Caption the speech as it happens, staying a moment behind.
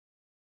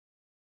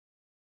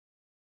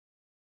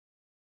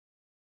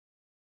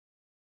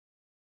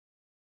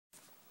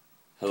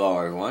Hello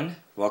everyone,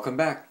 welcome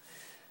back.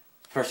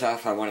 First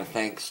off, I want to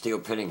thank Steel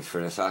Pinnings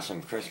for this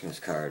awesome Christmas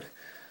card.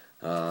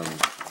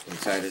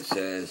 Inside it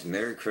says,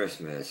 Merry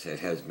Christmas. It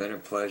has been a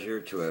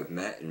pleasure to have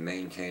met and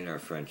maintain our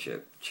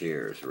friendship.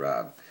 Cheers,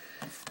 Rob.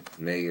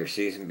 May your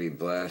season be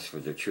blessed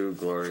with the true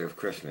glory of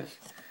Christmas.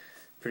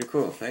 Pretty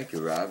cool, thank you,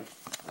 Rob.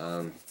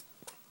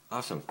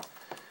 Awesome.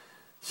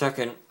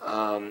 Second,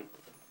 I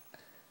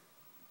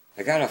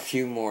got a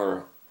few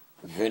more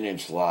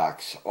vintage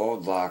locks,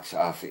 old locks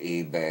off of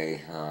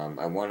eBay.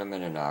 I won them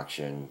in an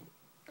auction.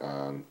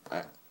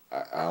 I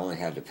only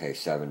had to pay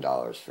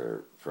 $7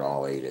 for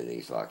all 8 of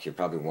these locks. You're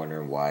probably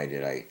wondering why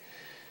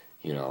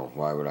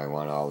why would I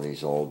want all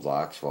these old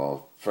locks?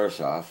 Well,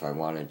 first off, I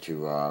wanted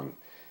to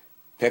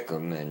pick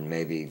them and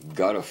maybe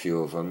gut a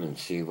few of them and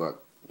see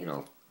what,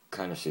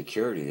 kind of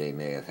security they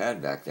may have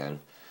had back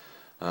then.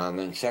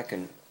 And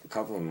second, a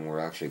couple of them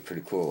were actually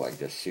pretty cool, like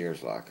this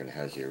Sears lock, and it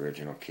has the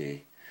original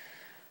key.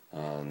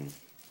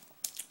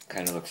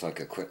 Kind of looks like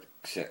a quick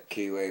set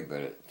keyway, but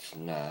it's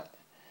not.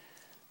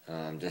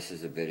 This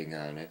is the bidding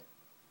on it.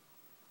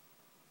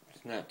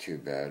 It's not too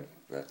bad,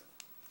 but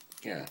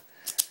yeah,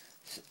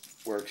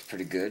 works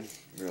pretty good,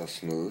 real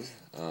smooth.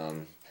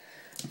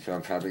 So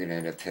I'm probably gonna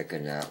end up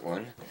picking that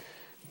one.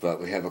 But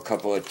we have a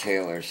couple of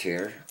Taylors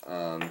here.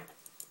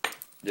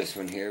 This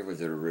one here with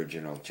the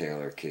original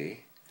Taylor key.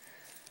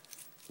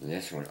 And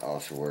this one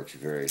also works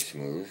very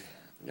smooth.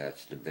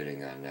 That's the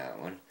bidding on that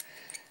one.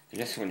 And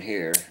this one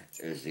here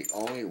is the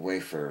only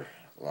wafer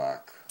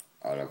lock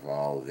out of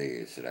all of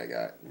these that I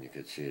got. And you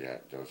can see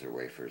that those are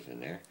wafers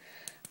in there.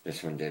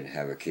 This one didn't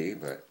have a key,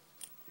 but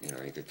you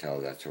could tell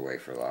that's a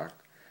wafer lock.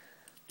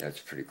 That's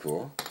pretty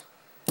cool.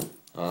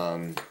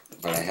 But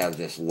I have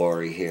this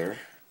Lori here.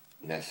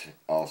 And this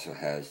also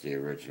has the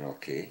original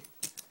key.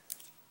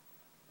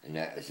 And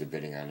that is the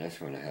bidding on this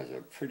one. It has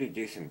a pretty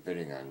decent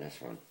bidding on this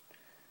one.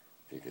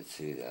 If you could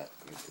see that.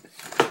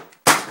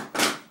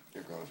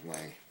 There goes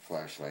my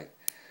flashlight.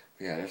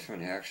 Yeah, this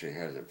one actually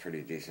has a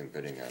pretty decent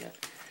bidding on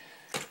it.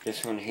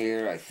 This one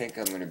here, I think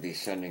I'm going to be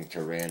sending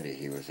to Randy.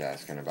 He was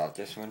asking about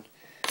this one.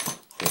 I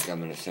think I'm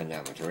going to send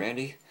that one to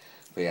Randy.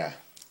 But yeah,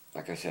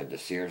 like I said, the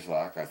Sears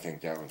lock, I think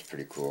that one's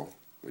pretty cool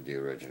with the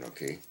original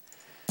key.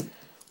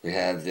 We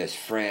have this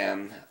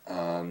Fram,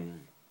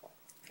 and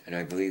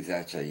I believe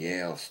that's a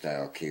Yale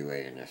style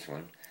keyway in this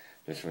one.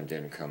 This one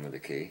didn't come with a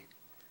key.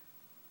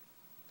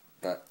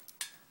 But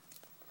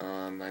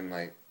I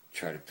might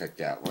try to pick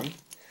that one.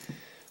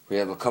 We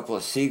have a couple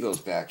of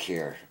Seagulls back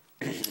here.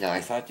 Now, I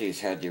thought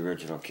these had the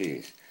original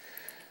keys,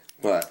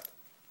 but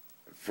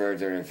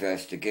further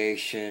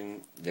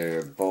investigation,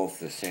 they're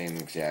both the same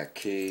exact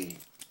key.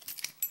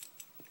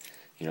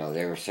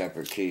 They were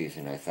separate keys,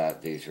 and I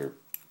thought these were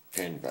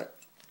pinned, but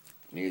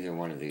neither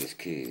one of these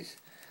keys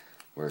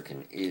work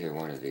in either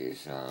one of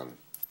these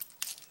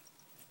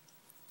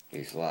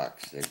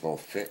locks. They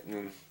both fit in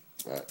them,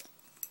 but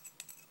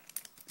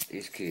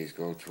these keys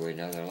go to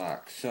another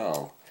lock.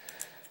 So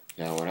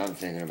now what I'm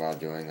thinking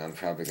about doing, I'm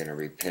probably going to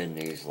repin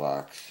these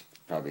locks,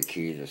 probably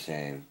key the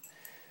same,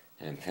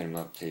 and pin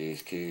them up to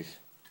these keys.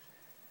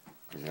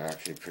 Because they're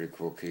actually pretty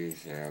cool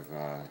keys. They have,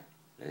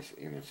 they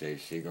even say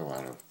Seagull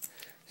on them.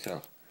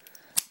 So,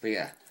 but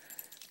yeah,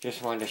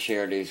 just wanted to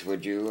share these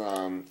with you.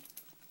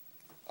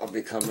 I'll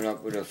be coming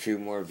up with a few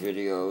more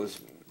videos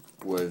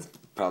with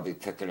probably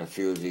picking a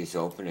few of these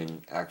open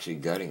and actually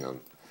gutting them.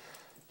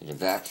 And the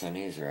backs on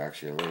these are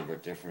actually a little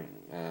bit different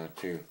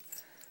too.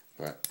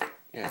 But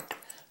yeah,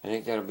 I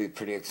think that'll be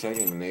pretty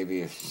exciting to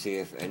maybe see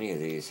if any of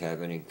these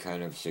have any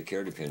kind of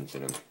security pins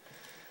in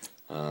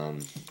them.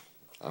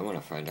 I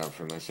want to find out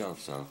for myself,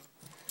 so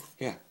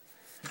yeah.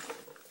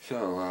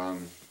 So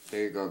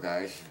there you go,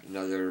 guys.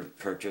 Another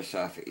purchase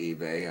off of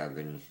eBay. I've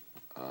been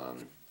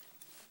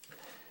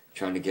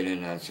trying to get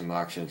in on some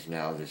auctions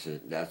now.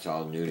 That's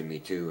all new to me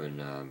too,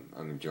 and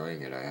I'm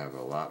enjoying it. I have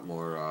a lot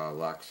more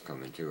locks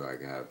coming too. I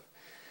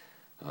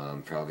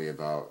have probably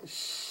about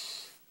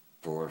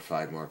 4 or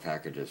 5 more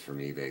packages from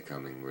eBay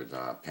coming with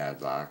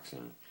padlocks,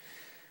 and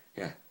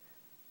yeah,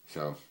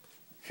 so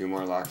a few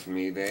more locks from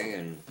eBay,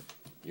 and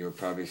you'll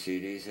probably see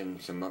these in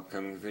some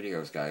upcoming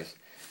videos, guys.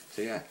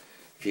 So yeah,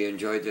 if you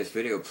enjoyed this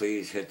video,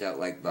 please hit that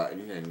like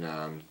button,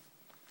 and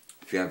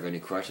if you have any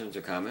questions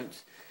or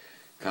comments,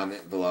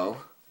 comment below.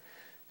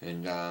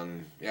 And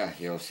yeah,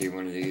 you'll see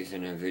one of these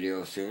in a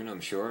video soon,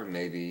 I'm sure.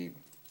 Maybe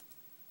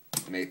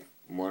make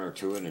 1 or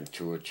 2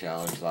 into a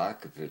challenge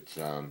lock if it's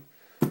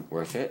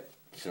worth it.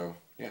 So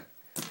yeah.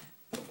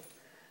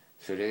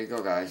 So there you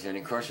go, guys.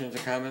 Any questions or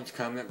comments,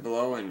 comment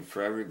below. And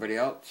for everybody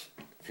else,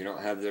 if you don't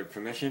have their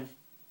permission,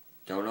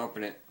 don't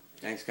open it.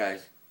 Thanks,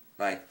 guys.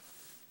 Bye.